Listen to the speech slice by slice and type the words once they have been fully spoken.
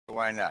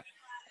Why not?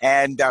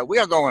 And we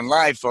are going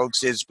live,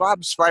 folks. It's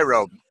Bob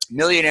Spiro,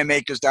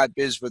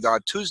 MillionaireMakers.biz, with our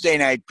Tuesday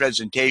night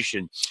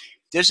presentation.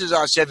 This is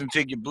our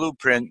seven-figure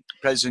blueprint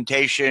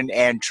presentation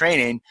and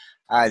training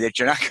that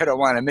you're not going to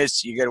want to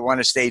miss. You're going to want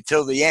to stay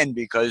till the end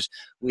because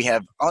we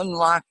have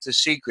unlocked the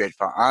secret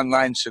for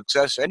online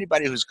success.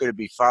 Anybody who's going to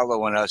be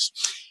following us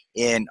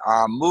in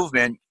our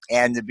movement,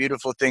 and the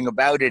beautiful thing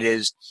about it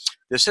is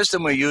the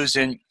system we're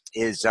using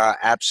is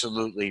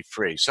absolutely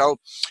free. So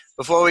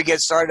before we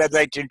get started, I'd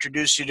like to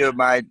introduce you to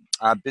my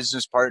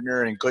business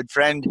partner and good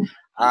friend,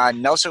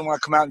 Nelson.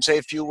 Want to come out and say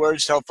a few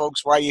words, tell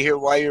folks why you're here,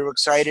 why you're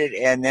excited,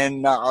 and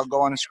then I'll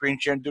go on a screen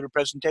share and do the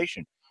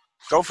presentation.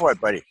 Go for it,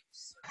 buddy.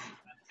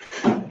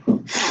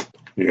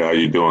 Yeah, how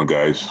you doing,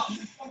 guys?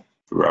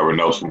 Robert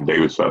Nelson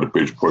Davis out of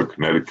Bridgeport,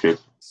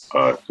 Connecticut.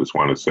 Just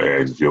want to say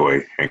I enjoy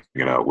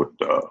hanging out with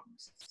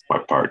my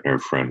partner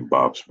and friend,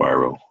 Bob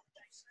Spiro.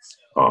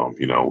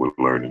 We're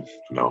learning,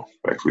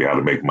 actually how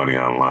to make money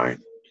online,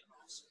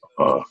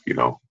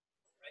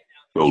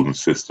 building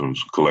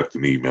systems,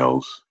 collecting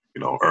emails,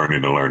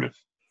 earning and learning.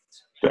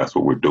 That's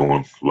what we're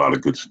doing. A lot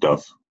of good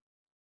stuff.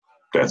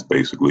 That's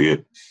basically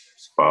it.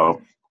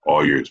 Bob,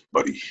 all yours,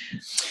 buddy.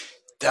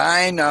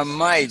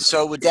 Dynamite.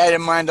 So with that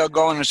in mind, I'll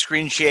go on a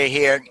screen share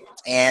here.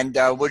 And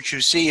what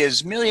you see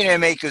is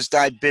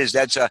MillionaireMakers.biz.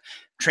 That's a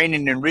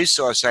training and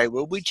resource site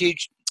where we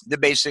teach the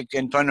basic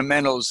and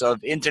fundamentals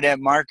of internet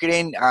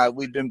marketing.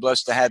 We've been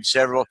blessed to have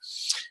several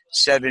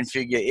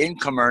seven-figure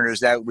income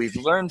earners that we've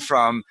learned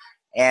from,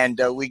 and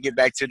we give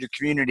back to the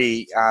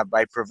community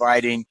by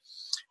providing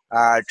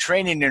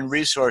training and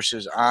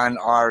resources on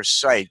our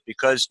site,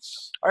 because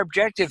our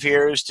objective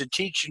here is to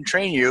teach and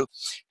train you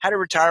how to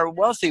retire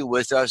wealthy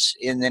with us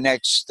in the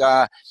next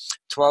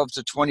 12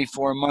 to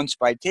 24 months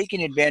by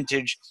taking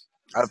advantage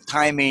of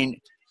timing,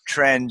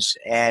 trends,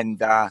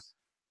 and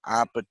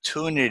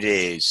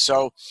opportunities.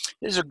 So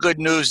this is good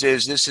news.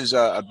 Is this is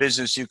a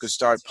business you could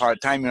start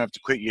part-time. You don't have to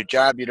quit your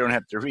job. You don't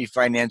have to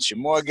refinance your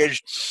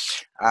mortgage.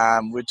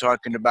 We're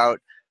talking about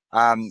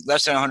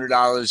less than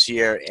 $100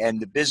 here,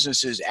 and the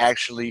businesses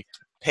actually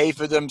pay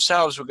for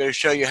themselves. We're going to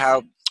show you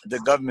how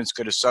the government's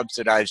going to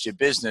subsidize your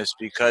business,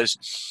 because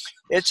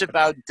it's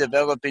about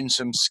developing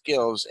some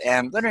skills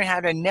and learning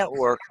how to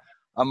network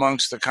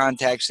amongst the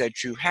contacts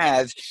that you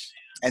have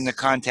and the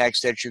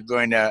contacts that you're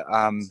going to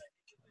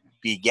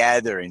be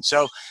gathering.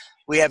 So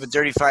we have a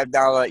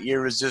 $35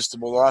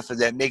 irresistible offer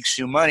that makes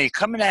you money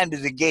coming out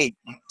of the gate,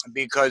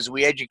 because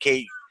we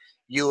educate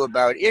you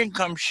about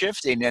income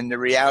shifting and the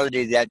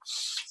reality that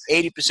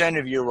 80%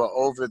 of you are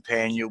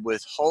overpaying, you're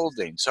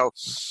withholding. So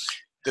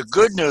the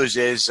good news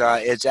is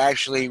it's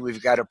actually,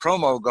 we've got a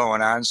promo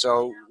going on.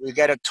 So we've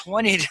got a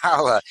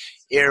 $20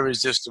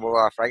 irresistible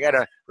offer. I got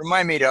to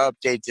remind me to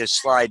update this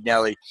slide,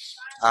 Nelly,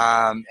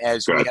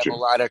 as we have a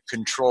lot of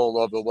control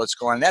over what's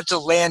going on. That's a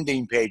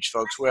landing page,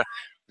 folks, where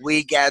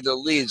we gather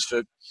leads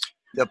for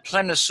the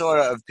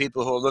plethora of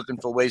people who are looking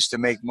for ways to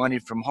make money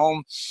from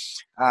home.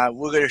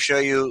 We're going to show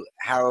you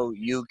how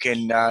you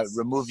can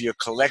remove your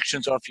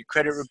collections off your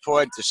credit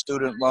report, the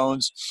student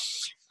loans,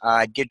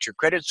 get your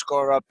credit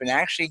score up, and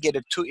actually get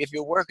a two. If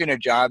you're working a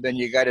job and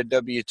you got a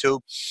W-2,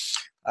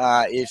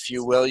 if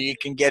you will, you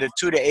can get a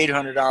 $200 to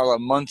 $800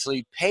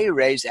 monthly pay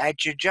raise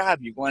at your job.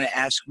 You want to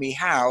ask me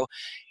how?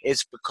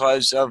 It's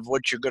because of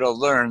what you're going to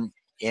learn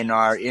in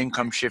our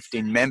income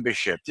shifting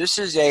membership. This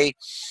is a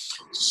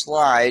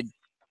slide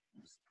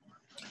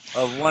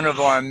of one of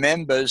our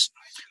members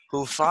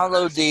who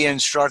followed the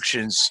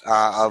instructions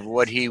of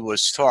what he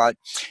was taught,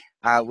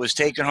 was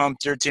taking home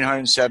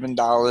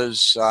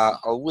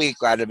 $1,307 a week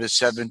out of his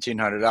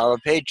 $1,700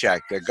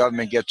 paycheck. The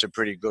government gets a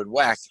pretty good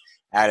whack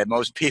out of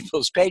most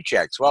people's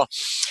paychecks. Well,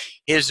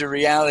 here's the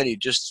reality.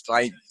 Just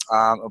by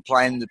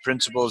applying the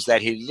principles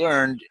that he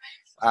learned,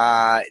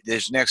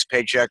 this next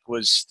paycheck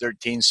was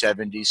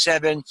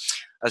 $1,377,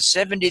 a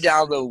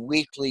 $70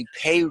 weekly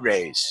pay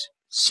raise.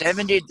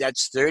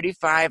 That's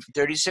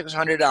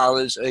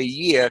 $3,600 a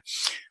year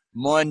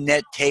more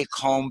net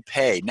take-home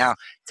pay. Now,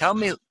 tell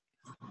me,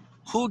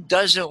 who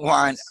doesn't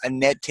want a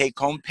net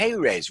take-home pay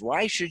raise?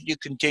 Why should you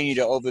continue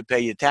to overpay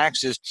your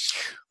taxes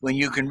when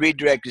you can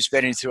redirect your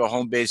spending through a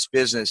home-based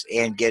business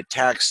and get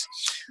taxed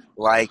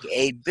like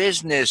a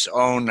business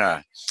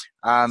owner?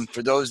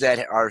 For those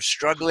that are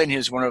struggling,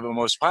 here's one of the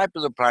most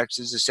popular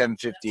practices, the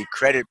 750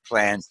 credit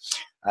plan.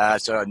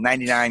 So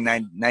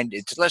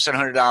it's less than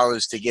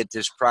 $100 to get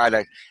this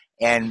product,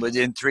 and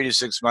within 3 to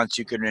 6 months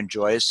you can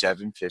enjoy a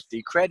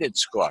 750 credit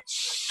score.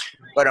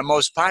 But our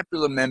most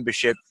popular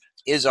membership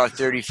is our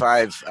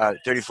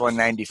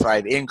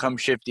 $34.95 income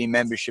shifting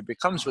membership. It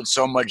comes with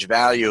so much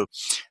value.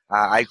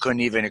 I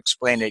couldn't even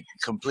explain it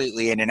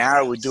completely in an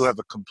hour. We do have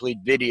a complete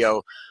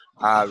video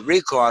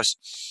recourse.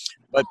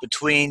 But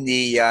between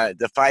the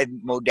 5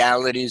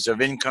 modalities of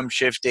income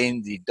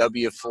shifting, the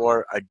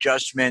W-4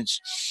 adjustments,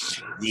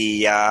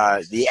 the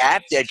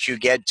app that you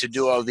get to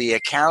do all the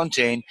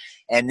accounting,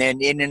 and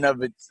then in and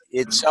of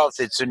itself,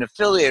 it's an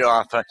affiliate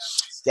offer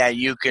that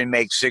you can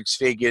make 6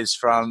 figures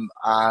from,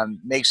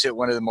 makes it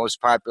one of the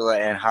most popular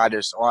and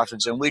hottest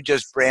offers. And we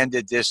just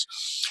branded this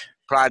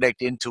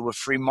product into a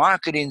free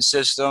marketing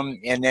system,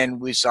 and then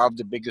we solve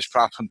the biggest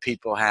problem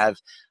people have,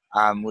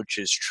 which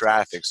is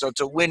traffic. So it's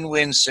a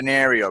win-win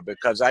scenario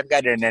because I've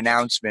got an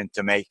announcement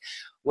to make.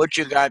 What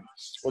you got,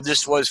 well,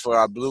 this was for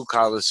our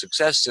blue-collar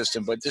success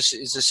system, but this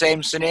is the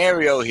same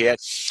scenario here.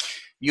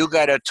 You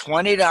got a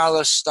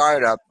 $20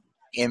 startup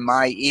in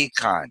my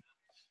econ.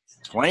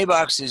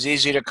 $20 is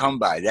easy to come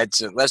by.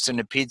 That's less than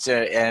a pizza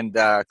and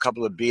a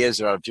couple of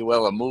beers, or if you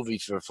will, a movie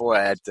for four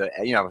at the,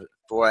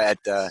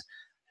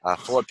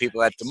 four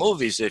people at the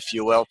movies, if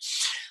you will.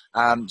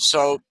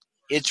 So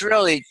it's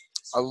really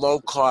a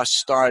low-cost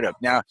startup.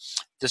 Now,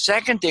 the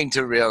second thing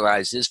to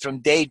realize is from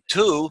day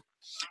two,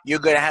 you're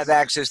going to have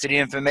access to the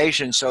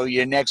information. So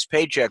your next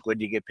paycheck, when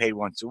you get paid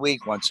once a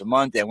week, once a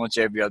month, and once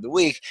every other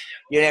week,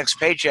 your next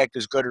paycheck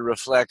is going to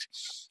reflect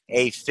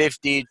a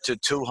 $50 to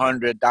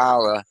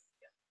 $200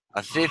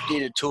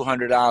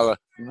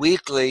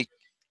 weekly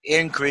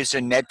increase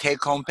in net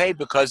take-home pay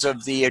because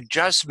of the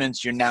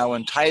adjustments you're now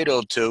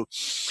entitled to.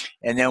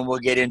 And then we'll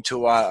get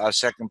into our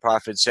second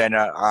profit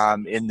center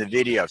in the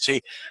video.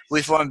 See,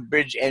 we form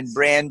bridge and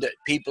brand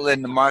people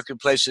in the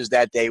marketplaces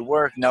that they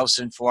work.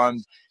 Nelson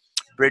formed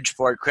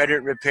Bridgeport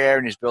Credit Repair,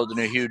 and he's building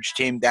a huge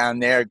team down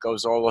there. It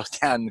goes all the way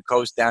down the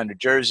coast, down to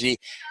Jersey,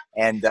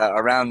 and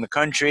around the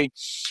country.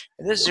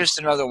 And this is just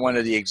another one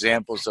of the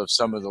examples of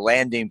some of the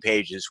landing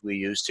pages we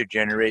use to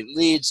generate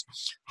leads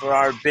for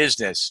our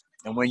business.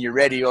 And when you're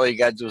ready, all you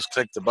got to do is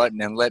click the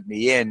button and let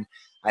me in.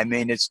 I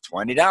mean, it's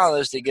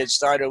 $20 to get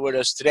started with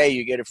us today.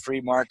 You get a free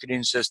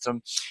marketing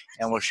system,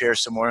 and we'll share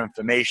some more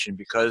information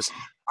because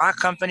our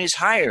company's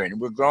hiring.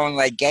 We're growing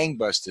like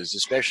gangbusters,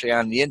 especially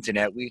on the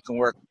internet. We can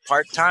work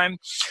part-time,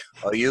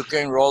 or you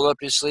can roll up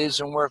your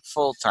sleeves and work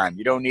full-time.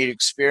 You don't need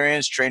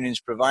experience. Training's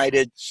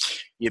provided.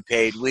 You're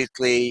paid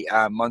weekly,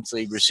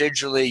 monthly,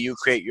 residually. You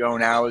create your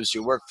own hours.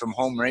 You work from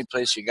home or any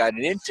place you got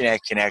an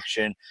internet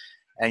connection,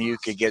 and you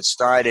could get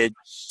started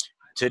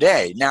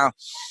today. Now,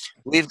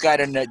 we've got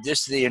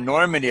this is the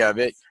enormity of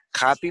it.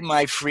 Copy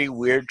my free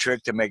weird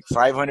trick to make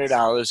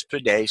 $500 per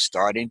day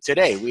starting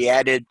today. We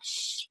added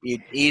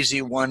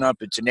Easy One Up.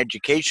 It's an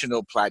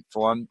educational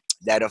platform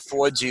that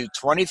affords you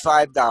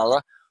 $25,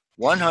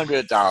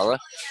 $100,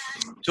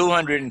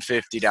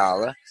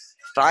 $250,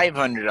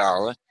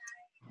 $500,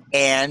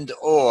 and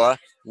or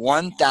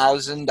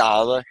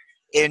 $1,000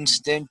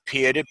 instant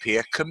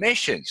peer-to-peer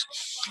commissions.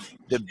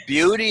 The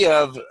beauty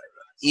of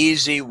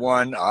Easy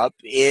One Up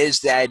is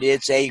that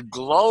it's a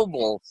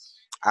global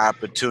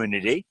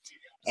opportunity,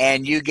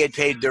 and you get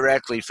paid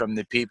directly from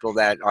the people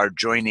that are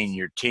joining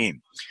your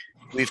team.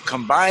 We've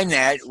combined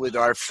that with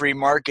our free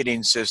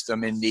marketing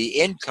system in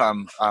the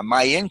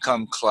My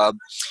Income Club,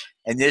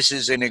 and this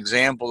is an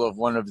example of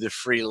one of the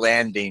free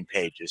landing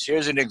pages.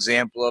 Here's an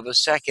example of a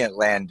second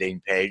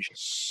landing page.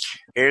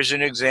 Here's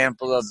an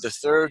example of the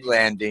third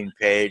landing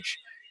page,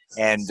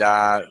 and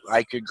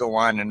I could go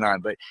on and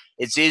on, but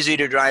it's easy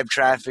to drive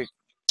traffic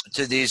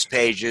to these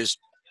pages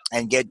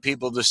and get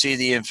people to see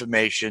the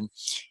information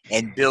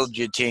and build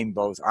your team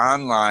both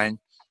online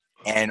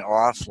and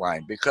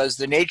offline, because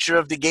the nature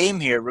of the game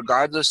here,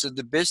 regardless of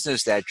the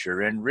business that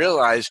you're in,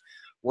 realize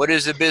what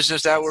is the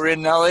business that we're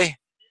in, Nelly?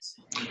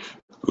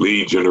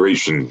 Lead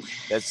generation.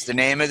 That's the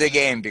name of the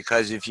game,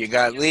 because if you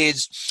got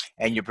leads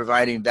and you're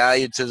providing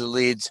value to the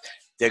leads,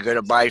 they're going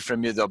to buy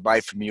from you. They'll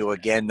buy from you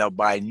again. They'll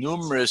buy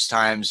numerous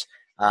times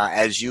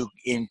as you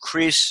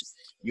increase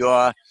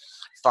your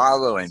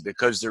following,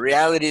 because the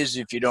reality is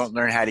if you don't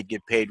learn how to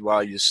get paid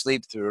while you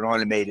sleep through an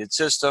automated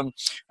system,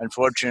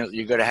 unfortunately,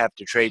 you're going to have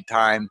to trade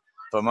time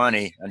for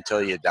money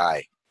until you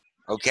die.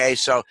 Okay,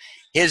 so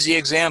here's the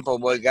example.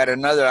 We got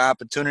another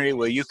opportunity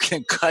where you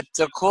can cut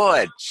the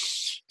cord.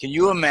 Can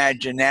you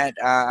imagine that?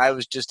 I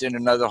was just in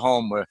another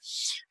home where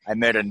I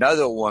met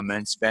another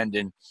woman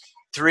spending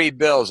 $3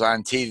 bills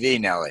on TV,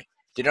 Nelly.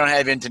 They don't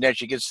have internet.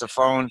 She gets the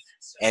phone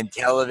and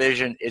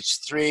television. It's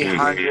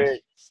 $300.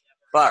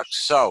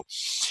 So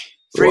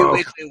free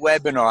weekly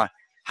webinar,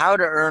 how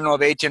to earn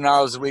over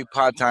 $18 a week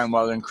part-time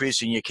while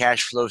increasing your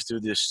cash flow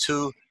through this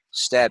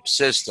two-step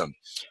system.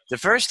 The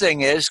first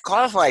thing is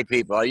qualify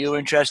people. Are you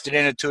interested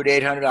in a $200 to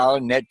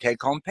 $800 net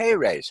take-home pay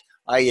raise?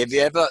 Have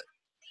you ever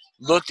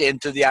looked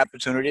into the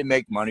opportunity to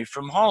make money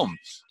from home?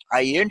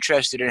 Are you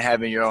interested in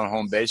having your own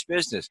home-based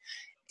business?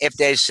 If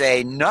they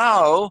say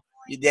no,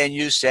 then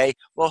you say,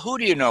 well, who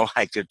do you know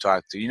I could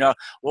talk to?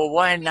 Well,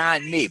 why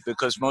not me?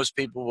 Because most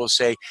people will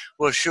say,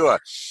 well, sure,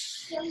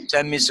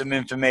 send me some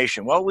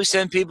information. Well, we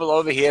send people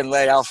over here and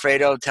let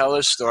Alfredo tell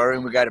his story,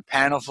 and we got a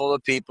panel full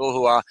of people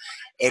who are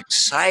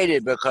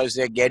excited because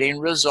they're getting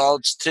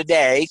results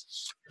today,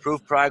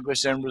 proof,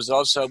 progress, and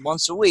results. So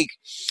once a week,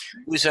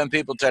 we send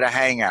people to the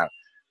hangout.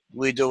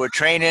 We do a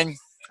training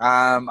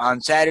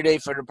on Saturday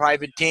for the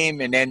private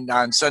team, and then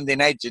on Sunday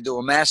night to do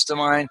a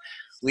mastermind.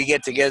 We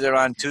get together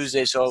on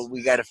Tuesday, so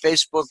we got a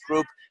Facebook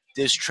group.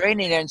 There's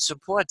training and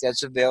support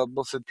that's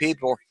available for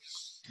people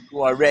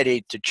who are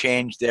ready to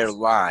change their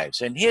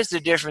lives. And here's the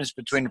difference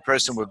between a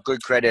person with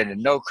good credit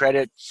and no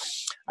credit.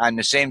 On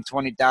the same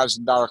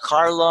 $20,000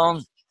 car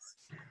loan,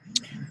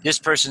 This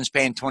person's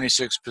paying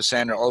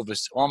 26% or over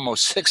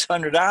almost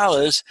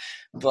 $600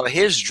 for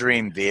his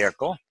dream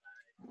vehicle.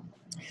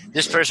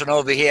 This person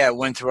over here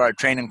went through our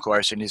training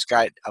course and he's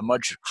got a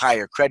much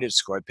higher credit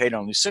score, paid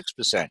only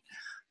 6%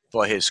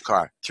 for his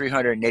car,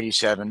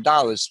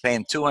 $387,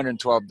 paying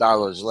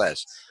 $212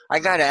 less. I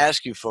got to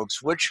ask you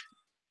folks, which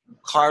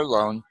car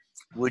loan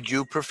would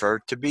you prefer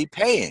to be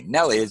paying?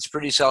 Nelly, it's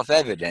pretty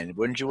self-evident.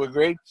 Wouldn't you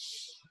agree?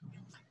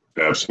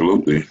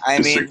 Absolutely. I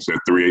The mean, six at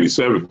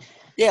 387.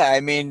 yeah, I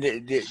mean,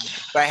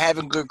 by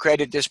having good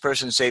credit, this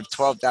person saved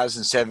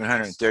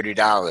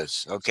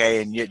 $12,730.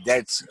 Okay, and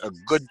that's a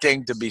good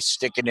thing to be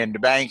sticking in the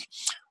bank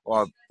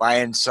or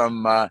buying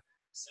something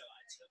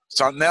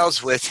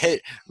else with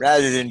it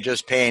rather than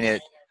just paying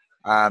it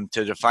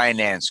to the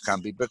finance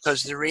company.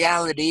 Because the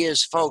reality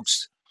is,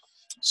 folks,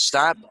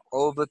 stop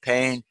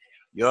overpaying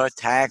your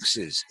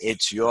taxes.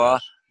 It's your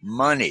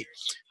money.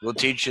 We'll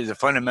teach you the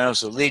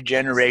fundamentals of lead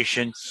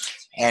generation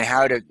and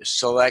how to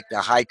select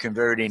a high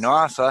converting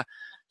offer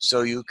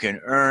so you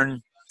can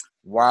earn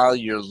while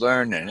you're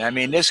learning. I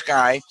mean, this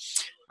guy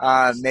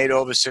made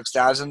over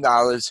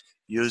 $6,000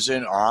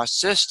 using our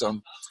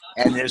system,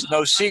 and there's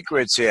no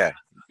secrets here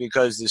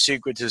because the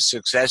secret to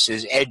success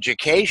is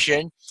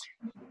education,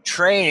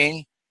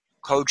 training,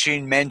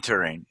 coaching,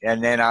 mentoring,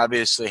 and then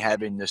obviously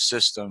having the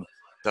system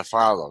to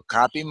follow.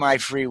 Copy my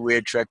free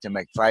weird trick to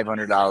make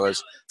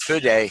 $500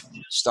 today,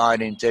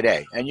 starting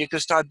today. And you can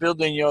start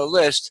building your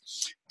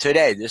list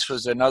today. This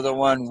was another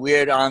one,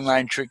 weird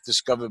online trick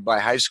discovered by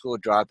high school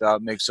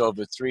dropout, makes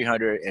over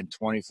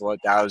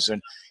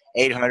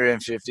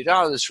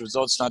 $324,850.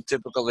 Results not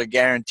typically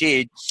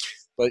guaranteed,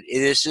 but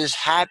this is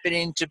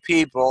happening to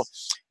people.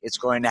 It's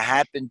going to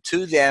happen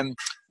to them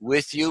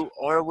with you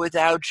or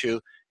without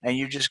you. And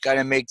you just got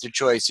to make the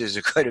choice. Is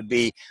it going to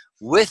be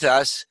with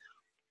us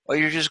or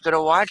you're just going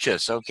to watch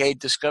us? Okay,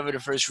 discover the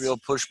first real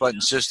push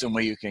button system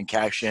where you can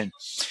cash in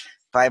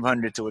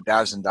 $500 to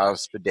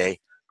 $1,000 per day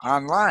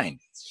online.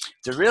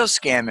 The real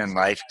scam in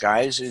life,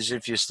 guys, is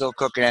if you're still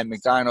cooking at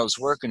McDonald's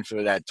working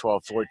for that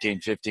 $12,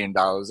 $14,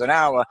 $15 an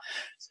hour,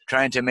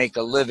 trying to make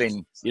a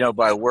living,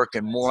 by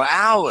working more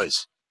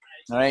hours.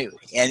 All right.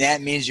 And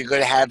that means you're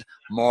going to have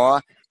more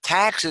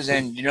taxes.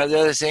 And the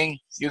other thing,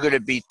 you're going to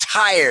be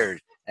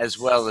tired as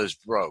well as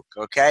broke.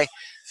 Okay.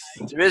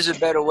 There is a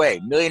better way.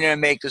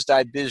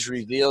 MillionaireMakers.biz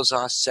reveals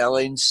our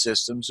selling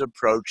systems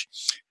approach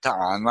to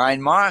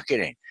online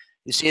marketing.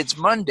 You see, it's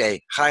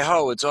Monday. Hi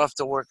ho, it's off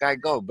to work I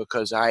go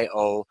because I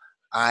owe.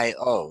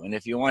 And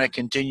if you want to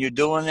continue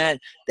doing that,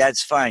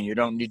 that's fine. You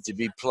don't need to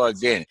be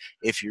plugged in.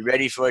 If you're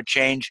ready for a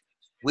change,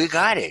 we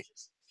got it.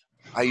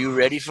 Are you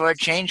ready for a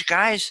change,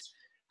 guys?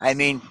 I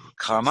mean,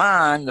 come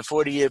on. The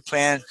 40-year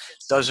plan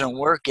doesn't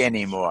work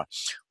anymore.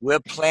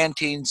 We're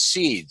planting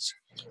seeds.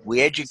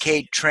 We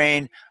educate,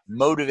 train,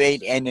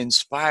 motivate, and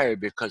inspire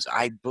because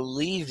I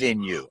believe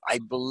in you. I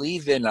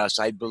believe in us.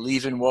 I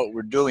believe in what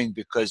we're doing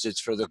because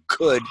it's for the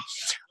good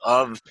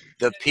of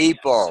the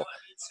people.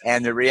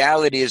 And the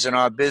reality is in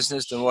our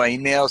business, the more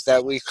emails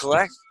that we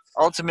collect,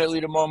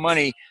 ultimately the more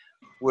money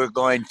we're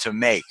going to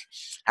make.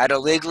 How to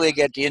legally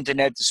get the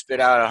internet to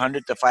spit out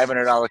 $100 to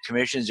 $500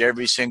 commissions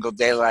every single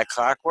day like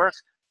clockwork?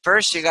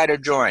 First, you got to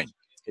join.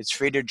 It's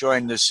free to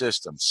join the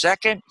system.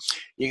 Second,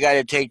 you got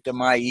to take the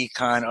My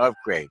Econ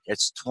upgrade.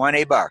 It's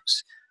 $20.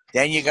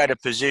 Then you got to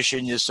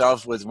position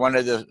yourself with one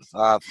of the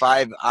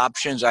 5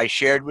 options I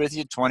shared with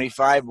you: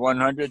 25,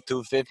 100,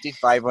 250,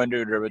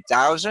 500, or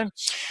 1,000.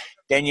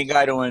 Then you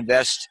got to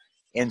invest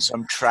in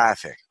some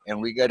traffic, and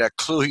we got to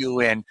clue you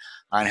in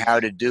on how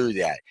to do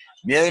that.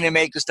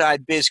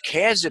 MillionaireMakers.biz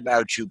cares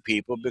about you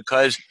people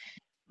because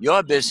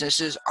your business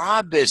is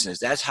our business.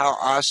 That's how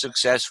our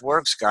success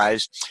works,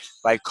 guys,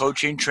 by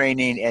coaching,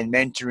 training, and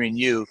mentoring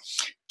you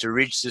to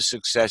reach the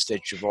success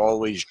that you've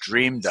always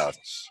dreamed of.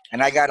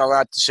 And I got a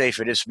lot to say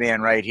for this man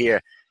right here.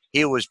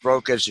 He was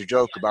broke as a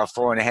joke about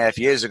 4.5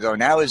 years ago.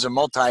 Now he's a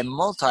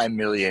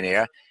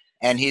multi-millionaire,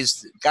 and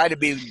he's got to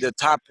be the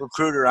top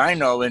recruiter I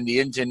know in the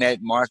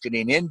internet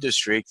marketing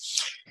industry.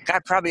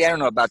 Got probably, I don't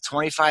know, about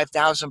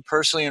 25,000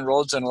 personally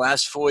enrolled in the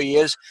last 4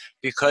 years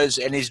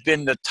and he's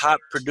been the top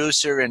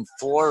producer in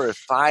 4 or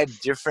 5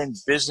 different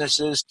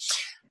businesses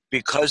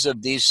because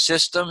of these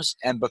systems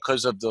and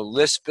because of the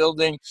list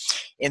building.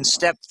 In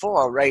step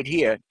 4 right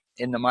here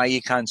in the My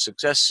Econ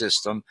Success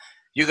System,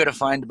 you're going to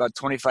find about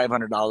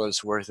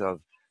 $2,500 worth of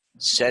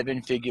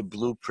 7-figure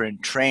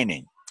blueprint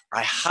training.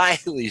 I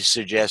highly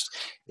suggest,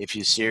 if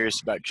you're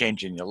serious about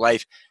changing your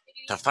life,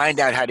 to find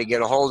out how to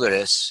get a hold of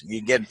this.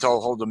 You get a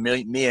hold of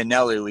me and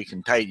Nelly, we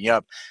can tighten you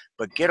up.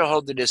 But get a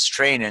hold of this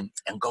training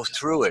and go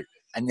through it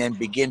and then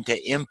begin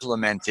to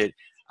implement it.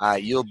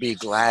 You'll be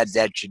glad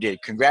that you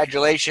did.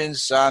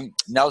 Congratulations,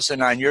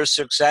 Nelson, on your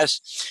success.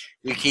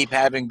 We keep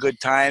having good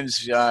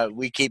times.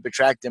 We keep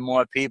attracting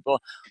more people.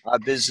 Our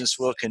business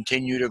will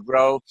continue to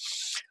grow.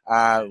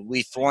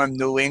 We formed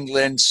New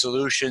England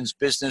Solutions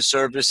Business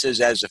Services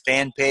as a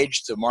fan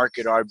page to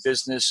market our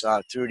business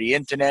through the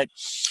internet.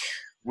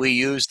 We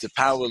use the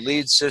Power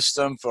Lead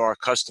system for our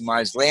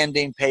customized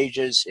landing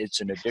pages.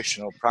 It's an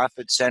additional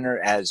profit center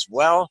as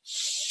well.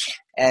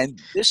 And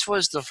this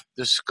was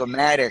the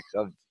schematic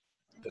of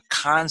the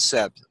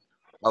concept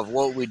of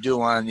what we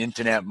do on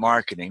internet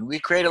marketing. We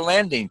create a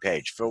landing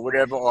page for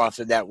whatever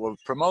offer that we're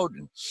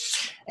promoting.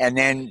 And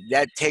then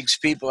that takes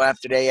people,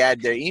 after they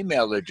add their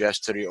email address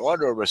to the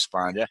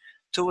autoresponder,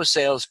 to a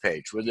sales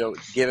page where they're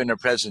given a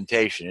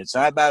presentation. It's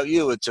not about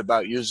you, it's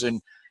about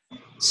using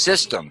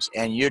systems.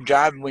 And your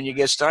job when you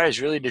get started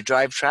is really to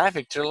drive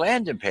traffic to the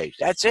landing page.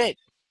 That's it.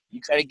 You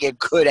got to get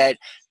good at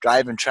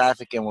driving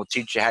traffic, and we'll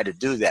teach you how to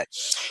do that.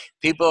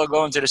 People are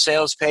going to the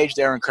sales page.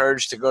 They're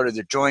encouraged to go to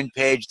the join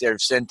page. They're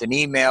sent an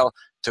email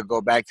to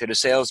go back to the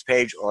sales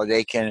page, or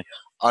they can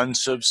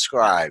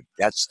unsubscribe.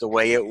 That's the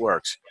way it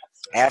works.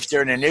 After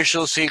an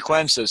initial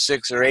sequence of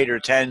 6 or 8 or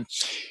 10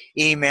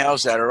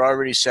 emails that are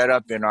already set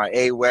up in our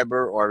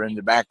Aweber or in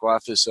the back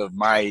office of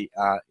my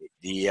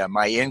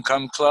My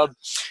Income Club,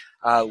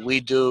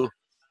 we do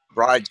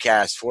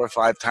broadcasts 4 or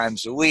 5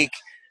 times a week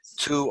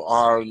to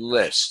our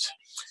list.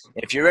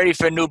 If you're ready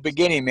for a new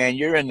beginning, man,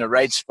 you're in the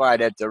right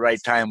spot at the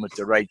right time with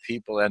the right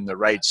people and the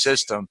right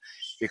system,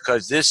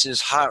 because this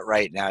is hot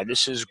right now.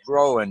 This is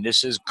growing.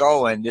 This is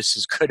going. This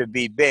is going to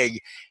be big.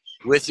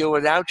 With you or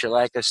without you,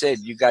 like I said,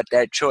 you got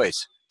that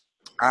choice.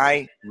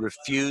 I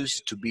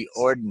refuse to be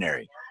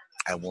ordinary.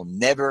 I will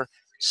never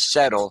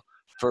settle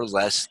for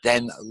less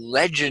than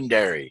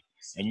legendary.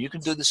 And you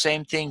can do the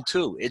same thing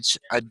too. It's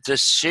a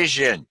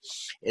decision.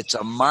 It's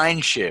a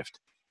mind shift.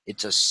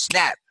 It's a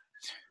snap.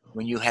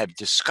 When you have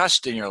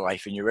disgust in your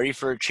life and you're ready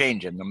for a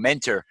change and the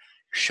mentor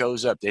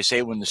shows up, they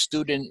say when the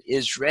student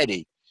is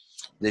ready,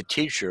 the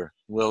teacher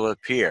will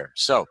appear.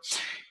 So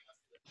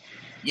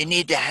you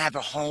need to have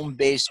a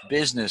home-based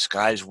business,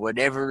 guys,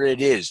 whatever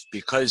it is,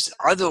 because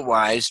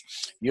otherwise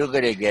you're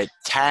going to get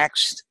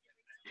taxed,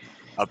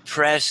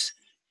 oppressed,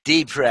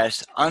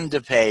 depressed,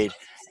 underpaid,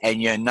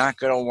 and you're not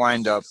going to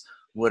wind up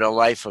with a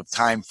life of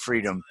time,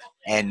 freedom,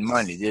 and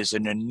money. There's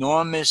an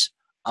enormous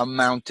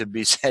amount to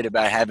be said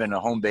about having a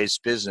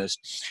home-based business.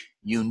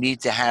 You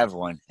need to have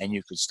one, and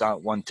you could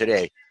start one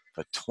today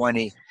for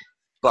 $20,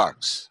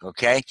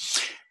 okay?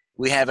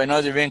 We have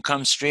another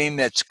income stream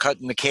that's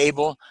cutting the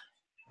cable,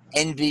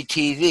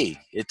 NVTV.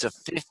 It's a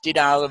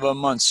 $50 a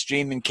month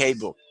streaming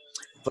cable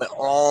for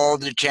all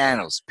the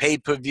channels,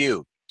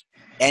 pay-per-view,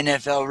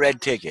 NFL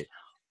Red Ticket,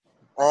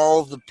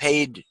 all the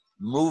paid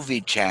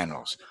movie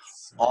channels,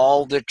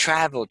 all the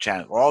travel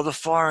channels, all the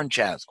foreign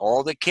channels,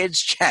 all the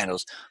kids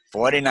channels,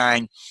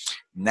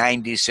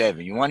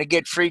 $49.97. You want to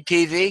get free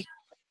TV?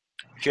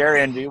 Share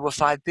Envy with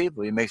 5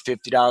 people. You make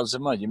 $50 a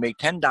month. You make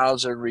 $10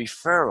 a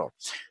referral.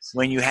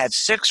 When you have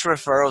 6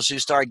 referrals, you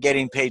start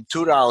getting paid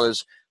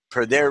 $2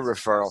 per their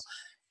referral,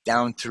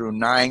 down through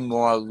 9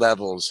 more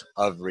levels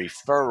of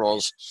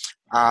referrals.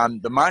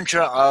 The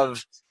mantra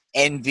of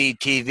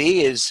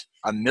NVTV is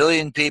 1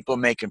 million people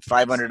making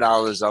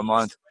 $500 a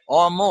month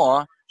or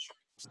more,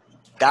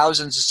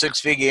 thousands of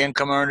 6-figure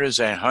income earners,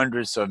 and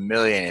hundreds of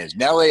millionaires.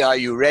 Nelly, are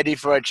you ready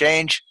for a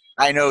change?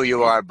 I know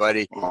you are,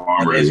 buddy. Oh,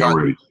 I'm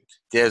ready.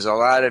 There's a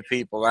lot of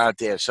people out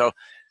there. So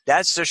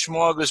that's the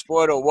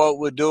smorgasbord of what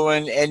we're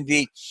doing.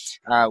 Envy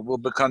will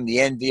become the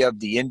envy of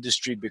the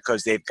industry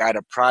because they've got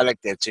a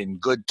product that's in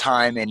good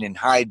time and in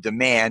high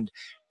demand,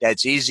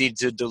 that's easy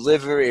to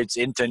deliver. It's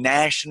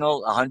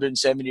international,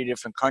 170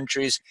 different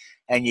countries,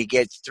 and you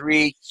get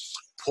 3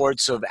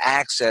 ports of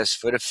access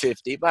for the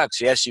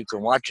 $50. Yes, you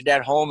can watch it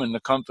at home in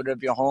the comfort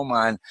of your home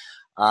on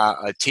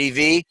a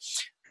TV,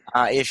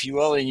 if you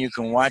will, and you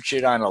can watch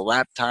it on a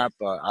laptop,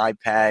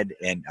 iPad,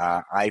 and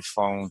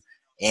iPhone,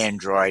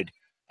 Android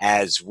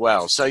as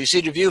well. So you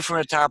see, the view from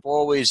the top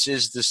always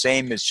is the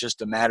same. It's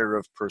just a matter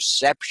of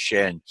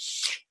perception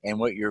and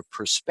what your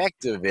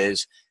perspective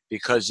is,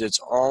 because it's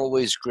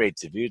always great.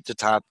 The view at the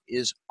top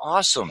is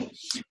awesome.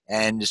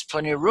 And there's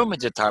plenty of room at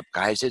the top,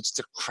 guys. It's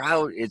the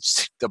crowd.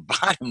 It's the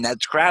bottom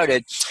that's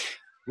crowded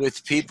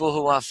with people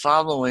who are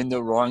following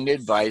the wrong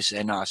advice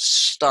and are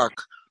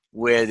stuck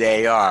where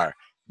they are.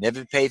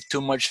 Never pay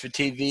too much for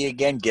TV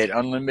again. Get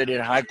unlimited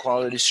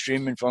high-quality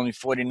streaming for only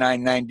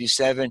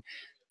 $49.97.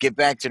 Get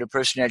back to the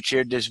person that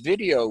shared this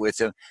video with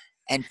them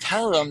and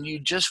tell them you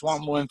just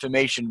want more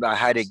information about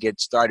how to get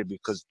started,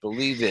 because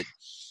believe it,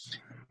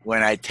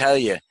 when I tell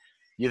you,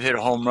 you've hit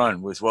a home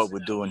run with what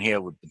we're doing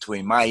here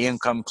between My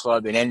Income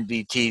Club and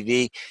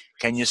NVTV.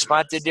 Can you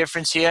spot the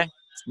difference here?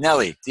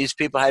 Nelly, these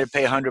people had to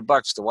pay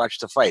 $100 to watch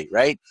the fight,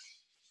 right?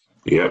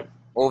 Yep.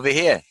 Over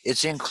here,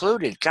 it's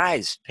included,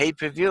 guys,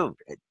 pay-per-view.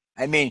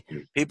 I mean,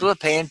 people are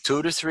paying $200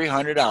 to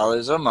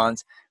 $300 a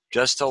month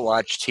just to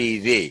watch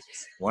TV,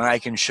 when I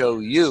can show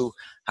you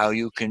how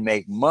you can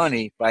make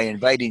money by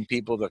inviting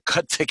people to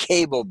cut the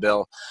cable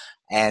bill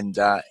and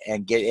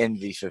get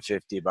Envy for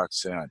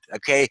 $50 a month.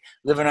 Okay,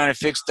 living on a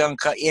fixed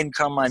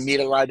income. I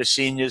meet a lot of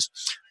seniors.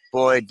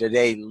 Boy, do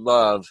they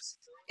love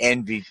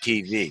Envy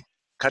TV.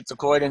 Cut the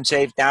cord and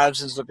save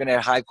thousands looking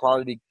at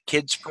high-quality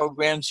kids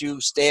programs.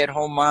 You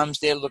stay-at-home moms,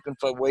 they're looking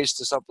for ways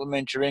to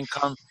supplement your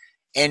income.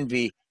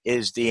 Envy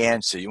is the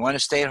answer. You want to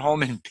stay at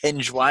home and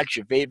binge watch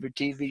your favorite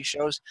TV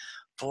shows?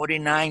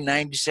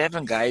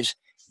 $49.97, guys.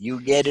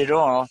 You get it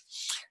all.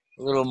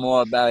 A little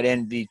more about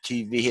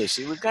NVTV here.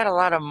 See, we've got a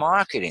lot of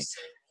marketing.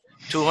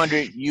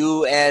 200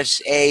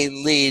 USA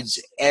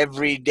leads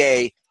every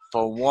day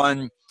for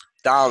 $1.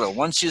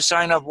 Once you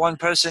sign up one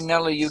person,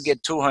 Nelly, you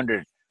get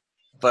 200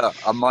 for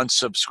a month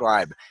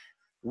subscribe.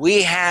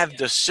 We have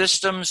the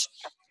systems.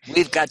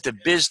 We've got the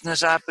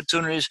business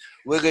opportunities.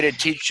 We're going to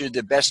teach you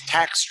the best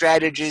tax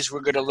strategies. We're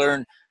going to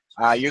learn,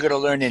 you're going to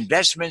learn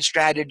investment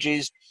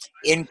strategies,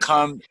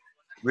 income,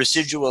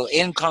 residual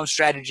income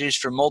strategies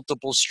for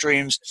multiple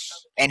streams.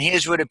 And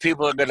here's where the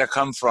people are going to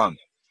come from.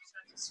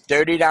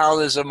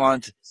 $30 a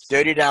month,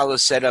 $30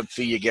 setup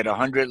fee. You get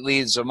 100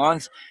 leads a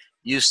month.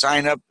 You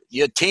sign up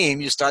your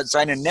team, you start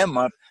signing them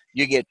up,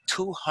 you get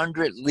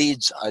 200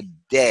 leads a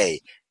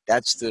day.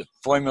 That's the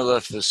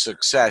formula for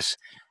success.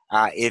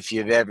 If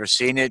you've ever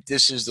seen it,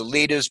 this is the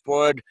leaders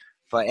board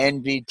for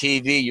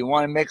NVTV. You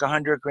want to make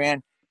 100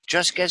 grand?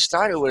 Just get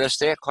started with us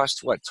there. It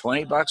costs what,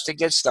 20 bucks to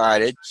get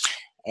started,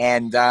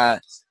 and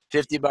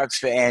 50 bucks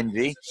for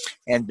Envy,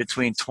 and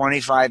between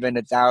 25 and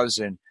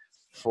 1,000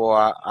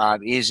 for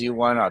Easy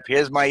One Up.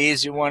 Here's my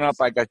Easy One Up.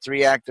 I got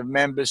 3 active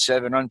members,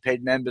 7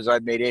 unpaid members.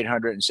 I've made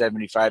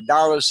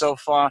 $875 so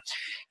far.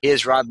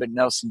 Here's Robert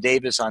Nelson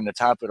Davis on the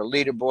top of the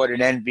leaderboard in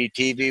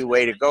NVTV.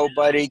 Way to go,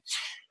 buddy.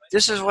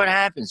 This is what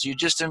happens. You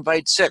just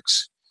invite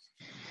 6,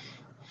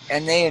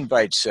 and they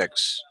invite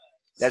 6.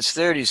 That's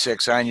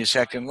 36 on your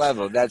second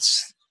level.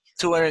 That's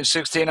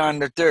 216 on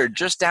the third,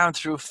 just down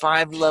through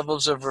 5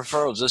 levels of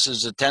referrals. This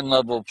is a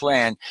 10-level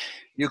plan.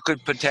 You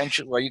could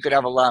potentially, well, you could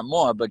have a lot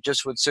more, but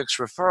just with 6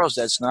 referrals,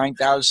 that's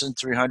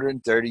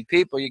 9,330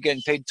 people. You're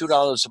getting paid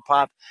 $2 a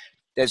pop.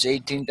 That's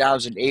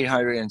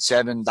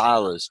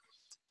 $18,807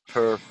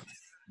 per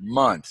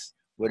month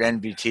with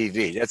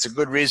NVTV. That's a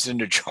good reason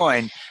to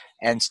join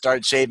and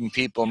start saving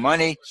people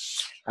money.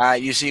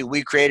 You see,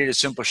 we created a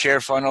simple share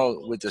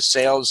funnel with the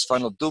sales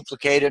funnel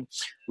duplicated.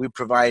 We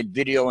provide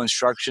video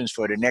instructions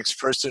for the next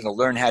person to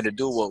learn how to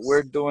do what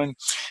we're doing.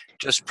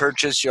 Just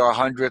purchase your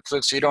 100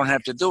 clicks. You don't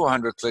have to do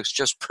 100 clicks.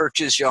 Just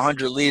purchase your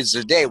 100 leads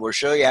a day. We'll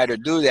show you how to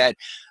do that.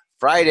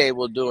 Friday,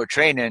 we'll do a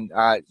training.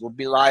 We'll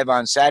be live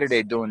on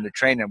Saturday doing the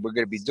training. We're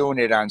going to be doing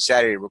it on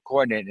Saturday,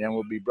 recording it, and then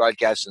we'll be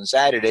broadcasting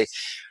Saturday.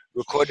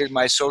 Recorded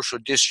my social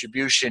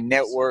distribution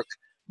network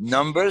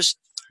numbers.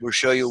 We'll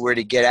show you where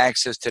to get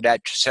access to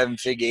that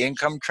 7-figure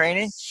income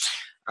training.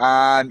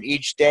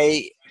 Each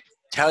day,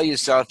 tell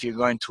yourself you're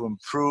going to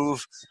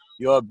improve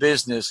your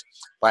business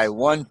by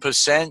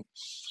 1%.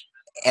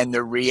 And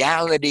the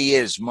reality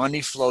is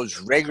money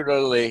flows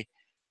regularly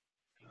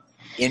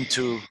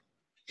into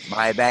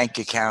my bank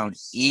account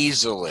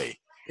easily.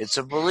 It's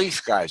a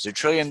belief, guys. The $1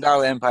 trillion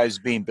empire is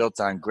being built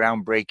on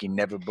groundbreaking,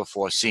 never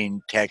before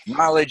seen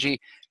technology.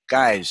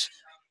 Guys,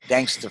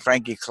 thanks to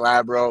Frankie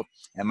Calabro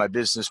and my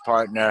business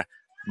partner,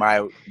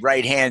 my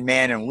right-hand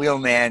man and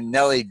wheelman,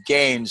 Nelly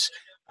Gaines,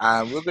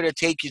 we're going to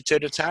take you to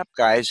the top,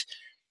 guys.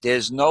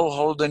 There's no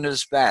holding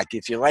us back.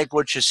 If you like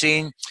what you're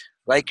seeing,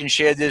 like and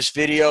share this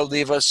video.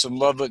 Leave us some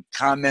love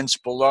comments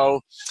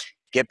below.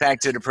 Get back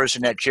to the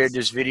person that shared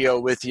this video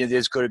with you.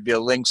 There's going to be a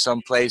link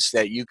someplace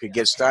that you could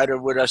get started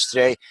with us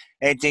today.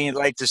 Anything you'd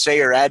like to say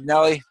or add,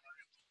 Nelly?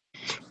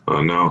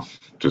 No,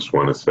 just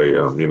want to say,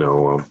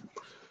 you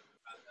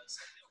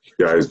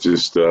guys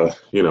just, take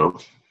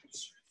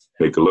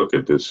a look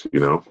at this,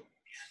 you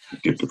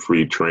get the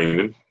free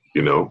training,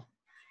 you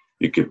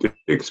get the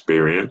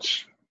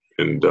experience.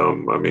 And,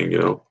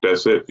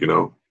 that's it,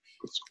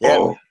 it's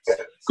all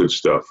good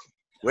stuff.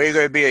 Where are you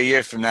going to be a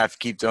year from now if you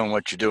keep doing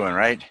what you're doing,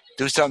 right?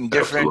 Do something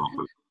different.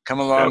 Absolutely. Come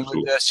along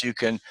Absolutely. with us. You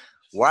can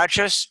watch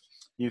us.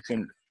 You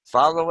can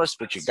follow us,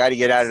 but you got to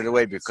get out of the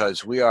way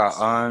because we are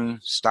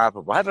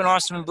unstoppable. Have an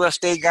awesome and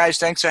blessed day, guys.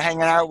 Thanks for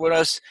hanging out with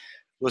us.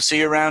 We'll see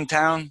you around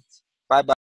town.